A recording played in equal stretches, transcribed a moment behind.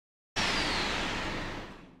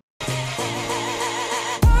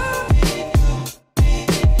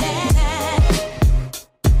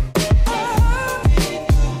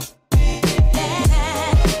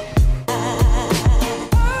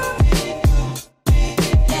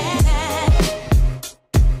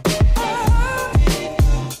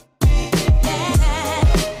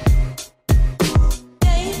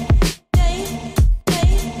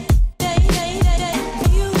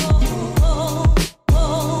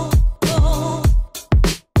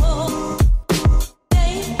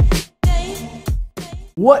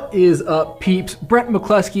What is up, peeps? Brent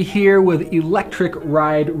McCluskey here with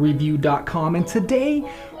ElectricRideReview.com, and today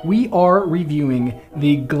we are reviewing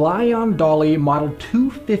the Glion Dolly Model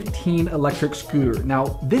 215 electric scooter.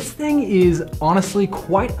 Now, this thing is honestly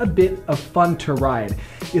quite a bit of fun to ride.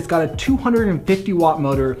 It's got a 250 watt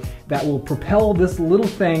motor that will propel this little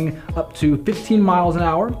thing up to 15 miles an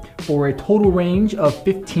hour for a total range of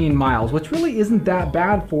 15 miles, which really isn't that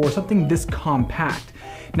bad for something this compact.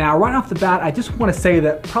 Now, right off the bat, I just want to say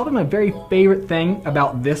that probably my very favorite thing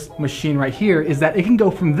about this machine right here is that it can go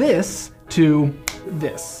from this to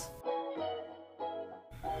this.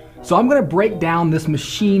 So I'm going to break down this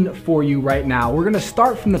machine for you right now. We're going to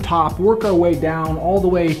start from the top, work our way down all the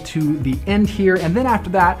way to the end here, and then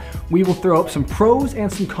after that, we will throw up some pros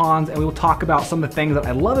and some cons, and we will talk about some of the things that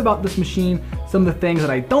I love about this machine, some of the things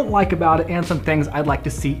that I don't like about it, and some things I'd like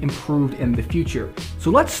to see improved in the future.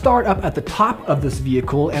 So let's start up at the top of this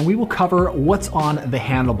vehicle, and we will cover what's on the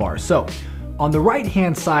handlebars. So on the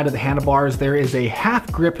right-hand side of the handlebars, there is a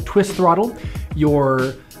half-grip twist throttle,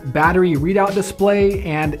 your battery readout display,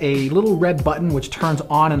 and a little red button which turns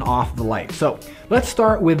on and off the light. So let's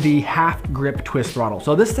start with the half grip twist throttle.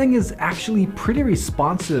 So this thing is actually pretty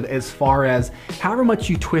responsive as far as however much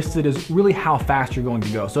you twist it is really how fast you're going to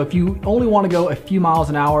go. So if you only want to go a few miles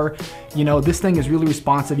an hour, you know, this thing is really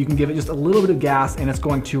responsive. You can give it just a little bit of gas and it's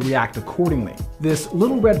going to react accordingly. This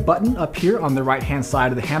little red button up here on the right hand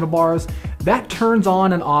side of the handlebars, that turns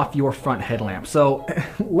on and off your front headlamp. So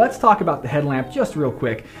let's talk about the headlamp just real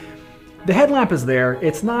quick. The headlamp is there.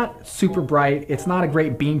 It's not super bright. It's not a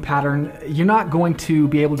great beam pattern. You're not going to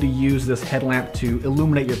be able to use this headlamp to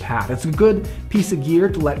illuminate your path. It's a good piece of gear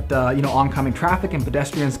to let oncoming traffic and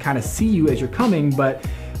pedestrians kind of see you as you're coming, but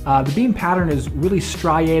the beam pattern is really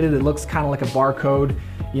striated. It looks kind of like a barcode.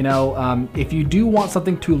 You know, if you do want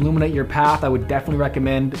something to illuminate your path, I would definitely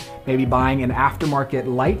recommend maybe buying an aftermarket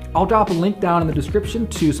light. I'll drop a link down in the description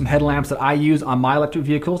to some headlamps that I use on my electric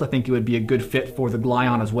vehicles. I think it would be a good fit for the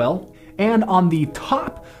Glion as well. And on the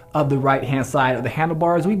top of the right-hand side of the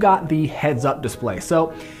handlebars, we've got the heads-up display.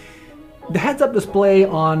 So the heads-up display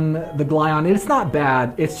on the Glion, it's not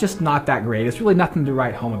bad, it's just not that great. It's really nothing to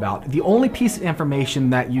write home about. The only piece of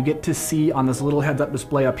information that you get to see on this little heads-up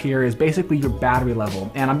display up here is basically your battery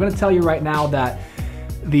level. And I'm gonna tell you right now that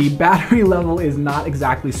the battery level is not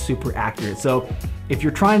exactly super accurate. So if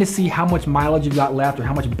you're trying to see how much mileage you've got left or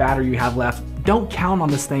how much battery you have left, don't count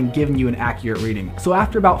on this thing giving you an accurate reading. So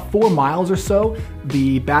after about 4 miles or so,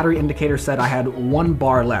 the battery indicator said I had 1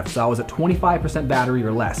 bar left. So I was at 25% battery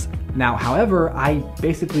or less. Now, however, I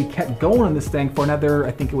basically kept going on this thing for another,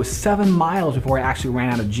 I think it was 7 miles before I actually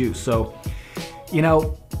ran out of juice. So, you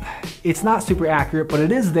know, it's not super accurate, but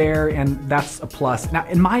it is there, and that's a plus. Now,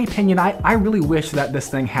 in my opinion, I really wish that this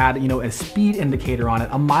thing had, you know, a speed indicator on it,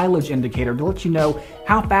 a mileage indicator to let you know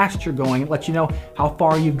how fast you're going, let you know how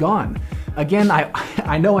far you've gone. Again,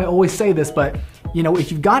 I know I always say this, but, you know,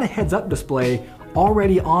 if you've got a heads-up display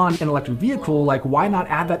already on an electric vehicle, like, why not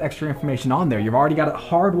add that extra information on there? You've already got it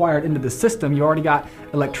hardwired into the system, you already got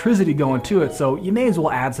electricity going to it, so you may as well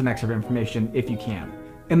add some extra information if you can.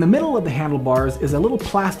 In the middle of the handlebars is a little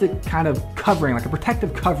plastic kind of covering, like a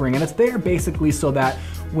protective covering, and it's there basically so that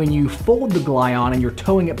when you fold the Glion and you're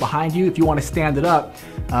towing it behind you, if you want to stand it up,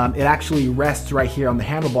 it actually rests right here on the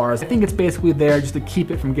handlebars. I think it's basically there just to keep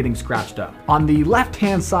it from getting scratched up. On the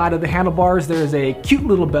left-hand side of the handlebars, there's a cute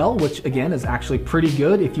little bell, which again is actually pretty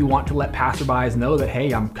good if you want to let passerbys know that,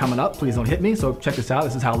 hey, I'm coming up, please don't hit me. So check this out,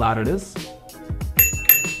 this is how loud it is.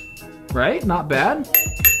 Right, not bad.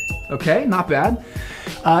 Okay, not bad.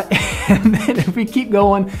 And then if we keep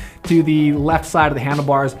going to the left side of the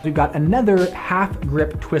handlebars, we've got another half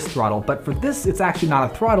grip twist throttle, but for this, it's actually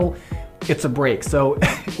not a throttle, it's a brake. So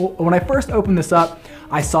when I first opened this up,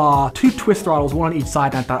 I saw 2 twist throttles, one on each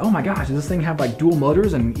side, and I thought, oh my gosh, does this thing have like dual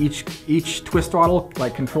motors and each twist throttle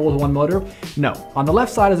like controls 1 motor? No, on the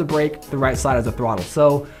left side is a brake, the right side is a throttle.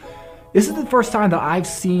 So this is the first time that I've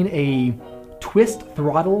seen a twist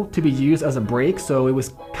throttle to be used as a brake, so it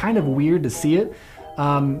was kind of weird to see it.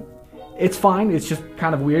 It's fine, it's just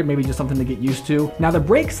kind of weird, maybe just something to get used to. Now the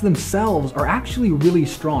brakes themselves are actually really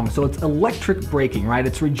strong, so it's electric braking, right?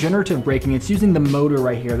 It's regenerative braking. It's using the motor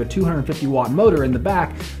right here, the 250 watt motor in the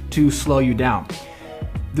back to slow you down.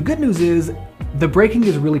 The good news is the braking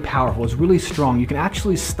is really powerful, it's really strong. You can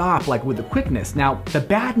actually stop like with the quickness. Now, the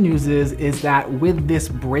bad news is that with this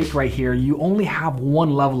brake right here, you only have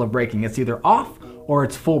 1 level of braking. It's either off or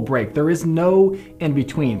it's full brake. There is no in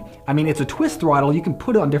between. I mean, it's a twist throttle, you can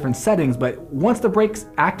put it on different settings, but once the brake's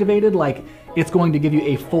activated, like, it's going to give you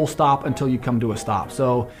a full stop until you come to a stop.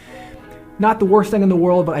 So Not the worst thing in the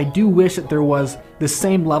world, but I do wish that there was the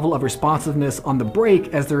same level of responsiveness on the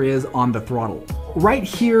brake as there is on the throttle. Right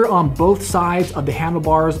here on both sides of the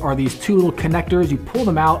handlebars are these two little connectors. You pull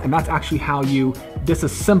them out, and that's actually how you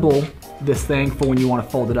disassemble this thing for when you want to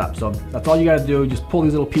fold it up. So that's all you got to do. Just pull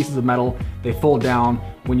these little pieces of metal. They fold down.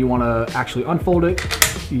 When you want to actually unfold it,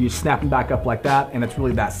 you snap them back up like that, and it's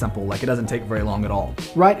really that simple. Like, it doesn't take very long at all.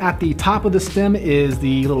 Right at the top of the stem is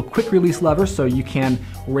the little quick release lever, so you can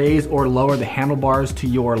raise or lower the handlebars to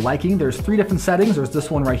your liking. There's 3 different settings. There's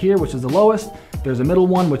this one right here, which is the lowest. There's a middle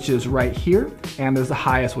one, which is right here, and there's the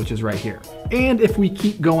highest, which is right here. And if we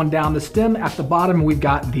keep going down the stem, at the bottom, we've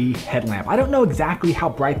got the headlamp. I don't know exactly how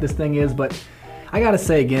bright this thing is, but I gotta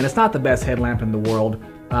say again, it's not the best headlamp in the world.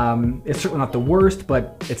 It's certainly not the worst,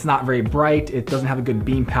 but it's not very bright. It doesn't have a good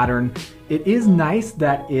beam pattern. It is nice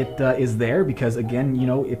that it is there because, again, you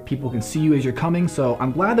know, if people can see you as you're coming, so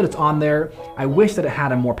I'm glad that it's on there. I wish that it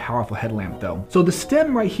had a more powerful headlamp though. So the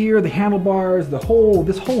stem right here, the handlebars, this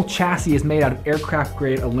whole chassis is made out of aircraft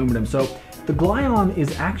grade aluminum. So the Glion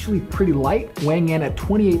is actually pretty light, weighing in at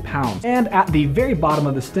 28 pounds. And at the very bottom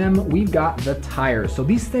of the stem, we've got the tires. So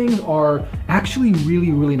these things are actually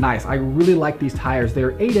really, really nice. I really like these tires.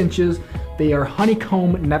 They're 8 inches. They are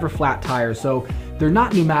honeycomb, never flat tires. So they're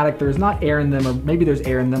not pneumatic. There's not air in them, or maybe there's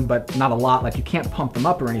air in them, but not a lot. Like, you can't pump them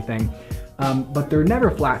up or anything. But they're never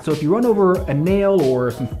flat. So if you run over a nail or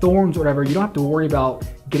some thorns or whatever, you don't have to worry about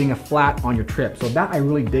getting a flat on your trip. So that I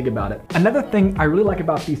really dig about it. Another thing I really like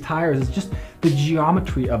about these tires is just the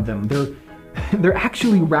geometry of them. They're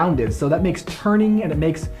actually rounded, so that makes turning and it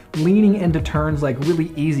makes leaning into turns like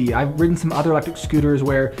really easy. I've ridden some other electric scooters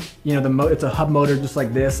where, you know, it's a hub motor just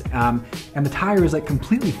like this, and the tire is like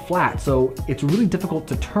completely flat, so it's really difficult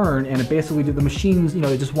to turn, and it basically, the machines, you know,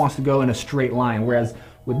 it just wants to go in a straight line, whereas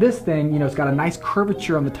with this thing, you know, it's got a nice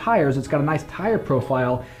curvature on the tires, it's got a nice tire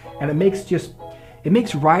profile, and it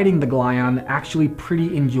makes riding the Glion actually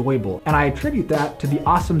pretty enjoyable. And I attribute that to the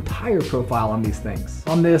awesome tire profile on these things.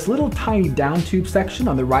 On this little tiny down tube section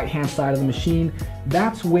on the right-hand side of the machine,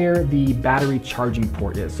 that's where the battery charging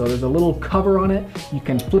port is. So there's a little cover on it. You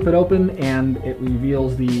can flip it open and it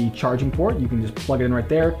reveals the charging port. You can just plug it in right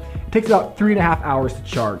there. It takes about 3.5 hours to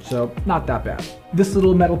charge, so not that bad. This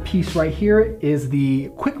little metal piece right here is the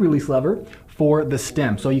quick release lever for the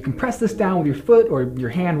stem. So you can press this down with your foot or your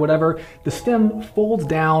hand, whatever. The stem folds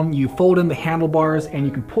down, you fold in the handlebars, and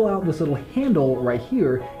you can pull out this little handle right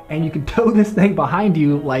here, and you can tow this thing behind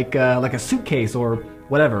you like a suitcase or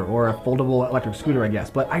whatever, or a foldable electric scooter, I guess.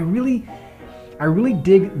 But I really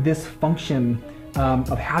dig this function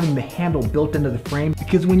of having the handle built into the frame,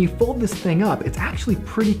 because when you fold this thing up, it's actually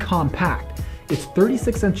pretty compact. It's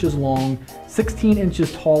 36 inches long, 16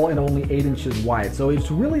 inches tall, and only 8 inches wide. So it's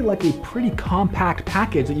really like a pretty compact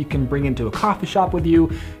package that you can bring into a coffee shop with you.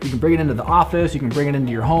 You can bring it into the office, you can bring it into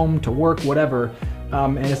your home to work, whatever.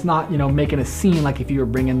 And it's not, you know, making a scene like if you were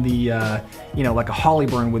bringing the, you know, like a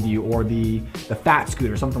Hollyburn with you, or the Fat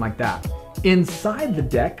Scooter, something like that. Inside the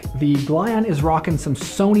deck, the Glion is rocking some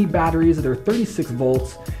Sony batteries that are 36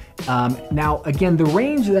 volts. Now, again, the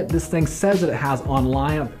range that this thing says that it has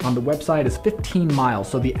online on the website is 15 miles.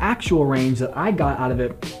 So the actual range that I got out of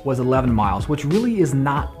it was 11 miles, which really is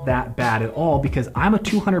not that bad at all, because I'm a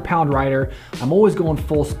 200-pound rider. I'm always going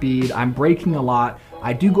full speed. I'm braking a lot.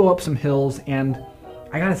 I do go up some hills, and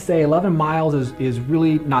I gotta say 11 miles is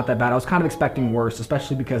really not that bad. I was kind of expecting worse,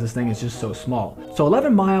 especially because this thing is just so small. So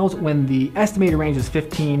 11 miles when the estimated range is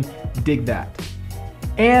 15, dig that.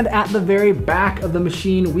 And at the very back of the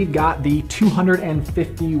machine, we've got the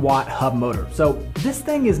 250 watt hub motor. So this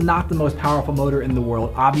thing is not the most powerful motor in the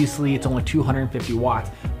world. Obviously, it's only 250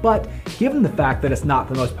 watts, but given the fact that it's not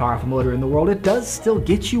the most powerful motor in the world, it does still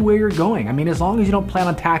get you where you're going. I mean, as long as you don't plan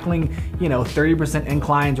on tackling, you know, 30%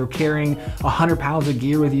 inclines or carrying 100 pounds of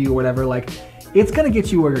gear with you or whatever, like, it's gonna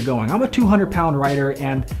get you where you're going. I'm a 200-pound rider,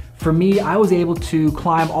 and for me, I was able to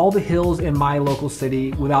climb all the hills in my local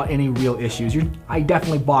city without any real issues. I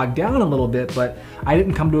definitely bogged down a little bit, but I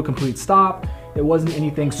didn't come to a complete stop. It wasn't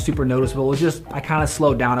anything super noticeable. It was just, I kind of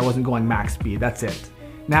slowed down. I wasn't going max speed, that's it.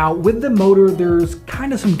 Now, with the motor, there's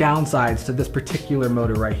kind of some downsides to this particular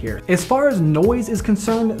motor right here. As far as noise is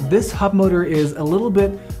concerned, this hub motor is a little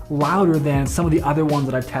bit louder than some of the other ones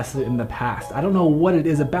that I've tested in the past. I don't know what it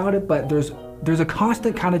is about it, but there's a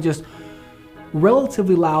constant kind of just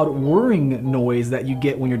relatively loud whirring noise that you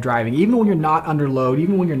get when you're driving, even when you're not under load,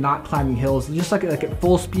 even when you're not climbing hills. Just like at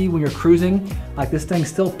full speed when you're cruising, like, this thing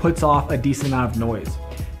still puts off a decent amount of noise.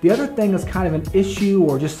 The other thing that's kind of an issue,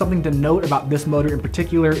 or just something to note about this motor in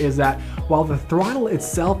particular, is that while the throttle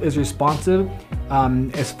itself is responsive,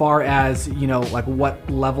 as far as, you know, like what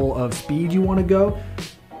level of speed you want to go,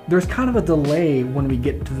 there's kind of a delay when we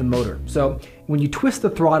get to the motor. So when you twist the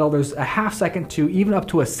throttle, there's a half second to even up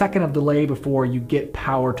to a second of delay before you get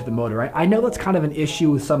power to the motor, right? I know that's kind of an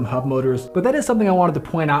issue with some hub motors, but that is something I wanted to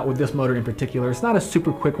point out with this motor in particular. It's not a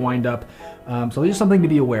super quick wind up, so it's just something to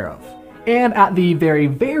be aware of. And at the very,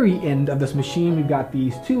 very end of this machine, we've got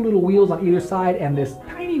these two little wheels on either side and this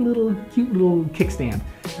tiny little, cute little kickstand.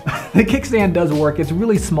 The kickstand does work. It's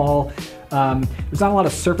really small. There's not a lot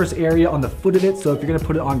of surface area on the foot of it, so if you're gonna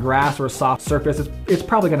put it on grass or a soft surface, it's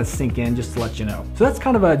probably gonna sink in, just to let you know. So that's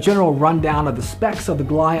kind of a general rundown of the specs of the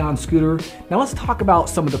Glion scooter. Now let's talk about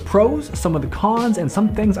some of the pros, some of the cons, and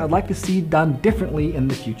some things I'd like to see done differently in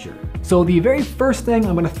the future. So the very first thing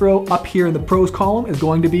I'm gonna throw up here in the pros column is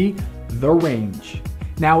going to be the range.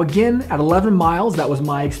 Now again, at 11 miles, that was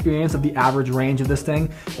my experience of the average range of this thing.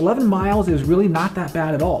 11 miles is really not that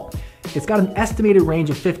bad at all. It's got an estimated range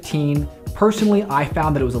of 15. Personally, I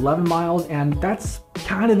found that it was 11 miles, and that's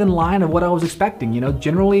kind of in line of what I was expecting. You know,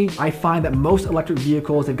 generally, I find that most electric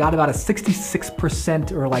vehicles, they've got about a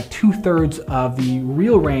 66% or like 2/3 of the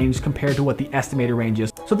real range compared to what the estimated range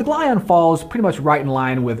is. So the Glion falls pretty much right in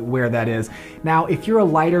line with where that is. Now, if you're a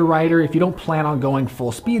lighter rider, if you don't plan on going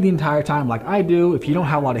full speed the entire time like I do, if you don't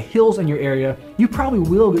have a lot of hills in your area, you probably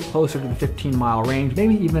will get closer to the 15-mile range,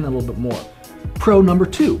 maybe even a little bit more. Pro number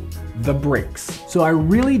 2, the brakes. So I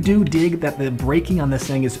really do dig that the braking on this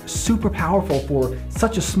thing is super powerful for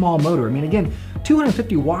such a small motor. I mean, again,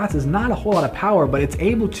 250 watts is not a whole lot of power, but it's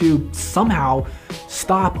able to somehow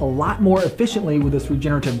stop a lot more efficiently with this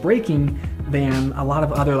regenerative braking than a lot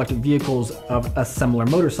of other electric vehicles of a similar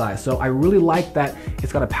motor size. So I really like that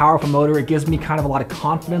it's got a powerful motor. It gives me kind of a lot of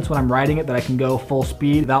confidence when I'm riding it that I can go full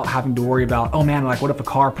speed without having to worry about, oh man, like what if a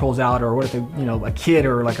car pulls out, or what if a kid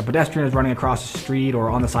or like a pedestrian is running across the street or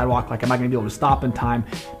on the sidewalk, like am I gonna be able to stop in time?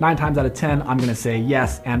 9 times out of 10, I'm gonna say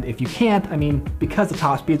yes. And if you can't, I mean, because the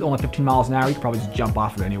top speed is only 15 miles an hour, you can probably just jump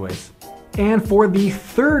off it anyways. And for the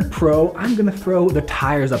third pro, I'm gonna throw the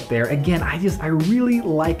tires up there. Again, I really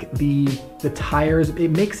like the tires.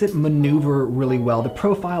 It makes it maneuver really well. The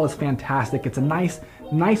profile is fantastic. It's a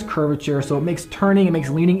nice curvature, so it makes turning, it makes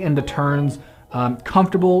leaning into turns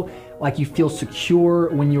comfortable, like you feel secure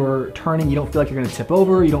when you're turning. You don't feel like you're gonna tip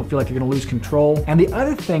over, you don't feel like you're gonna lose control. And the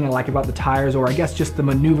other thing I like about the tires, or I guess just the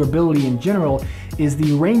maneuverability in general, is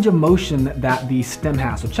the range of motion that the stem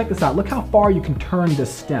has. So check this out, look how far you can turn this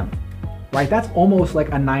stem. Right, that's almost like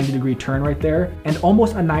a 90-degree turn right there, and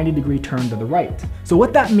almost a 90-degree turn to the right. So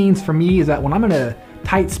what that means for me is that when I'm in a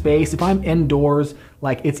tight space, if I'm indoors,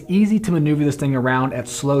 like it's easy to maneuver this thing around at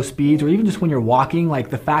slow speeds, or even just when you're walking, like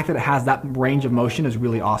the fact that it has that range of motion is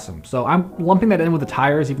really awesome. So I'm lumping that in with the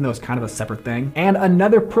tires, even though it's kind of a separate thing. And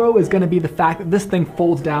another pro is gonna be the fact that this thing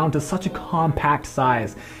folds down to such a compact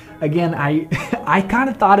size. Again, I kind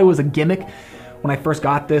of thought it was a gimmick when I first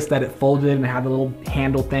got this, that it folded and it had the little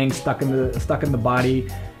handle thing stuck in the body,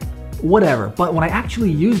 whatever. But when I actually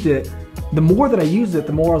used it, the more that I used it,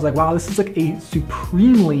 the more I was like, wow, this is like a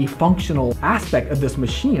supremely functional aspect of this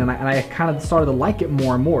machine. And I kind of started to like it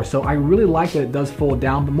more and more. So I really like that it does fold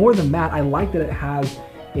down, but more than that, I like that it has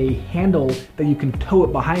a handle that you can tow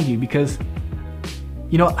it behind you, because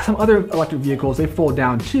you know, some other electric vehicles, they fold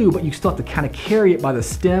down too, but you still have to kind of carry it by the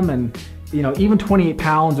stem, and you know, even 28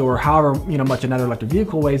 pounds or however much another electric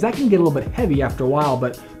vehicle weighs, that can get a little bit heavy after a while.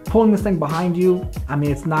 But pulling this thing behind you, I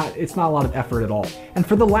mean, it's not a lot of effort at all. And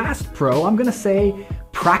for the last pro, I'm gonna say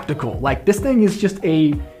practical. Like this thing is just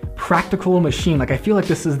a practical machine. Like I feel like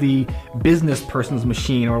this is the business person's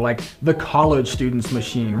machine, or like the college student's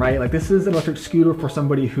machine, right? Like this is an electric scooter for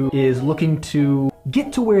somebody who is looking to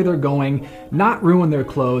get to where they're going, not ruin their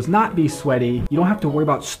clothes, not be sweaty. You don't have to worry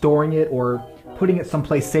about storing it or putting it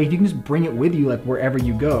someplace safe. You can just bring it with you like wherever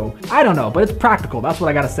you go. I don't know, but it's practical. That's what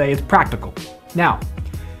I gotta say, it's practical. Now,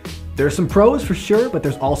 there's some pros for sure, but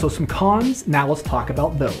there's also some cons. Now let's talk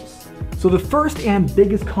about those. So the first and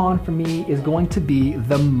biggest con for me is going to be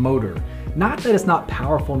the motor. Not that it's not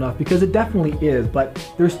powerful enough, because it definitely is, but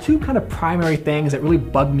there's two kind of primary things that really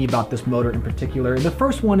bug me about this motor in particular. The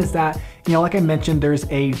first one is that, you know, like I mentioned, there's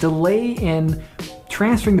a delay in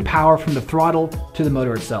transferring the power from the throttle to the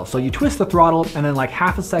motor itself. So you twist the throttle, and then like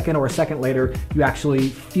half a second or a second later, you actually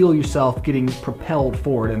feel yourself getting propelled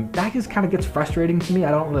forward. And that just kind of gets frustrating to me.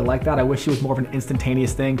 I don't really like that. I wish it was more of an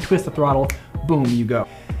instantaneous thing. Twist the throttle, boom, you go.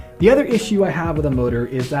 The other issue I have with a motor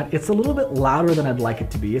is that it's a little bit louder than I'd like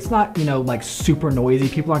it to be. It's not, you know, like super noisy.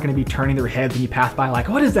 People aren't gonna be turning their heads when you pass by like,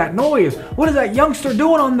 what is that noise? What is that youngster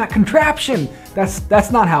doing on that contraption?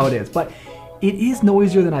 That's not how it is, but it is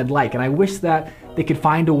noisier than I'd like. And I wish that they could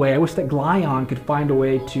find a way, I wish that Glion could find a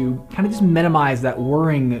way to kind of just minimize that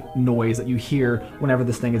whirring noise that you hear whenever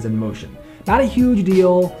this thing is in motion. Not a huge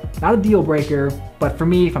deal, not a deal breaker, but for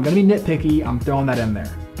me, if I'm gonna be nitpicky, I'm throwing that in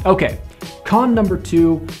there. Okay, con number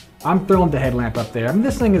 2, I'm throwing the headlamp up there. I mean,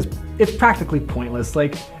 this thing it's practically pointless.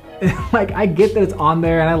 Like I get that it's on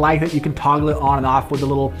there and I like that you can toggle it on and off with a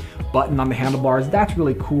little button on the handlebars. That's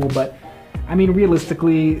really cool, but I mean,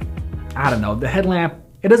 realistically, I don't know, the headlamp,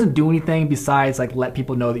 it doesn't do anything besides like let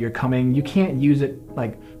people know that you're coming. You can't use it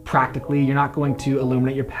like practically. You're not going to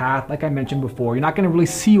illuminate your path, like I mentioned before. You're not gonna really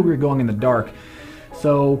see where you're going in the dark.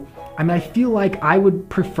 So, I mean, I feel like I would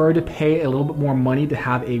prefer to pay a little bit more money to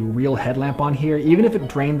have a real headlamp on here, even if it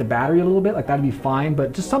drained the battery a little bit, like that'd be fine,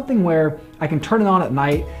 but just something where I can turn it on at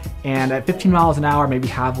night and at 15 miles an hour, maybe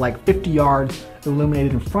have like 50 yards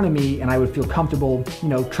illuminated in front of me and I would feel comfortable, you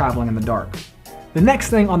know, traveling in the dark. The next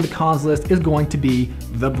thing on the cons list is going to be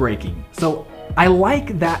the braking. So I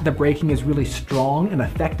like that the braking is really strong and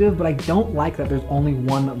effective, but I don't like that there's only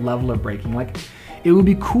one level of braking. Like, it would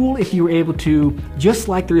be cool if you were able to, just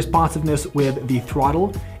like the responsiveness with the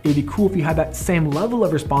throttle, it would be cool if you had that same level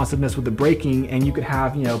of responsiveness with the braking and you could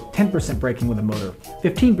have, you know, 10% braking with the motor,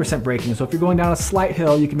 15% braking. So if you're going down a slight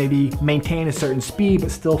hill, you can maybe maintain a certain speed,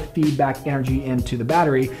 but still feed back energy into the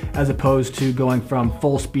battery, as opposed to going from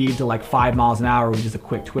full speed to like 5 miles an hour with just a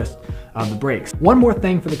quick twist of the brakes. One more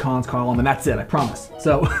thing for the cons column, and that's it, I promise.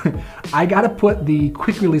 So I gotta put the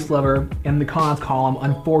quick release lever in the cons column,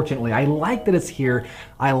 unfortunately. I like that it's here.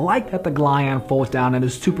 I like that the Glion folds down and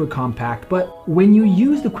is super compact, but when you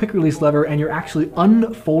use the quick release lever and you're actually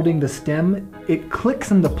unfolding the stem, it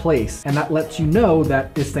clicks into place, and that lets you know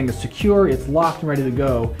that this thing is secure, it's locked and ready to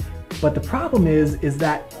go. But the problem is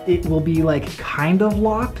that it will be like kind of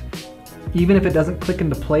locked, even if it doesn't click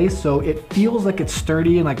into place. So it feels like it's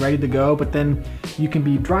sturdy and like ready to go, but then you can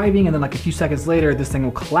be driving and then like a few seconds later, this thing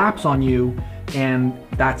will collapse on you, and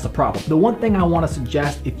that's the problem. The one thing I want to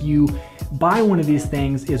suggest if you buy one of these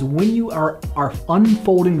things is when you are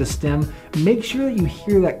unfolding the stem, make sure that you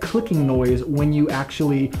hear that clicking noise when you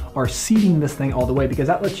actually are seating this thing all the way, because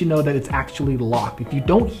that lets you know that it's actually locked. If you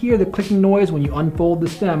don't hear the clicking noise when you unfold the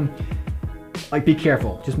stem, like, be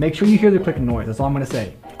careful. Just make sure you hear the clicking noise. That's all I'm gonna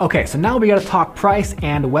say. Okay, so now we gotta talk price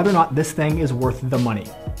and whether or not this thing is worth the money.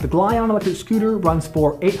 The Glion electric scooter runs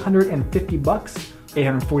for $850,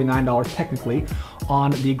 $849 technically,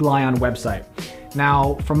 on the Glion website.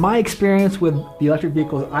 Now, from my experience with the electric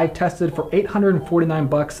vehicles I've tested, for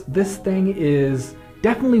 $849, this thing is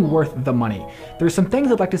definitely worth the money. There's some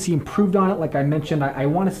things I'd like to see improved on it. Like I mentioned, I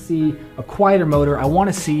want to see a quieter motor. I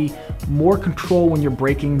want to see more control when you're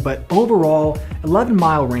braking, but overall,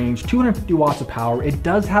 11-mile range, 250 watts of power. It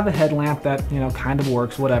does have a headlamp that, you know, kind of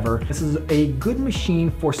works, whatever. This is a good machine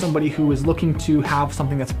for somebody who is looking to have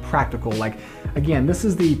something that's practical. Like, again, this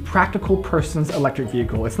is the practical person's electric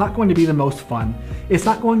vehicle. It's not going to be the most fun. It's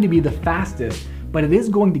not going to be the fastest, but it is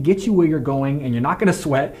going to get you where you're going, and you're not gonna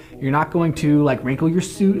sweat. You're not going to like wrinkle your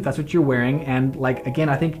suit if that's what you're wearing. And like, again,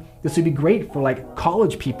 I think this would be great for like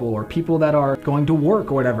college people or people that are going to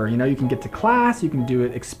work or whatever. You know, you can get to class, you can do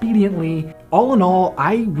it expediently. All in all,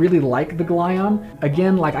 I really like the Glion.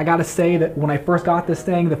 Again, like, I gotta say that when I first got this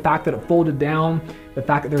thing, the fact that it folded down, the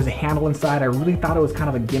fact that there's a handle inside, I really thought it was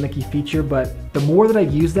kind of a gimmicky feature, but the more that I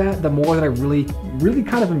used that, the more that I really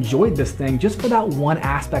kind of enjoyed this thing just for that one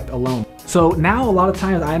aspect alone. So now a lot of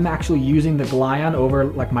times I'm actually using the Glion over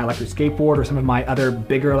like my electric skateboard or some of my other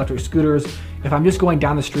bigger electric scooters if I'm just going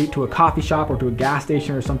down the street to a coffee shop or to a gas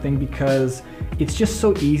station or something, because it's just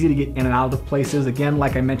so easy to get in and out of places. Again,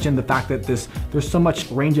 like I mentioned, the fact that there's so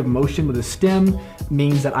much range of motion with the stem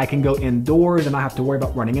means that I can go indoors and not have to worry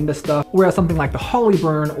about running into stuff. Whereas something like the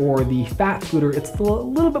Hollyburn or the Fat Scooter, it's a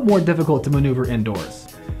little bit more difficult to maneuver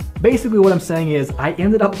indoors. Basically what I'm saying is I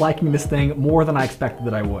ended up liking this thing more than I expected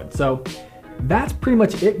that I would. So that's pretty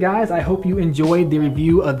much it, guys. I hope you enjoyed the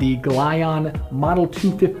review of the Glion Model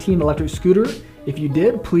 215 electric scooter. If you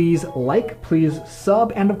did, please like, please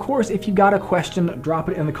sub, and of course, if you got a question, drop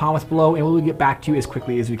it in the comments below and we'll get back to you as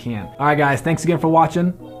quickly as we can. All right, guys, thanks again for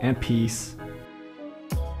watching, and peace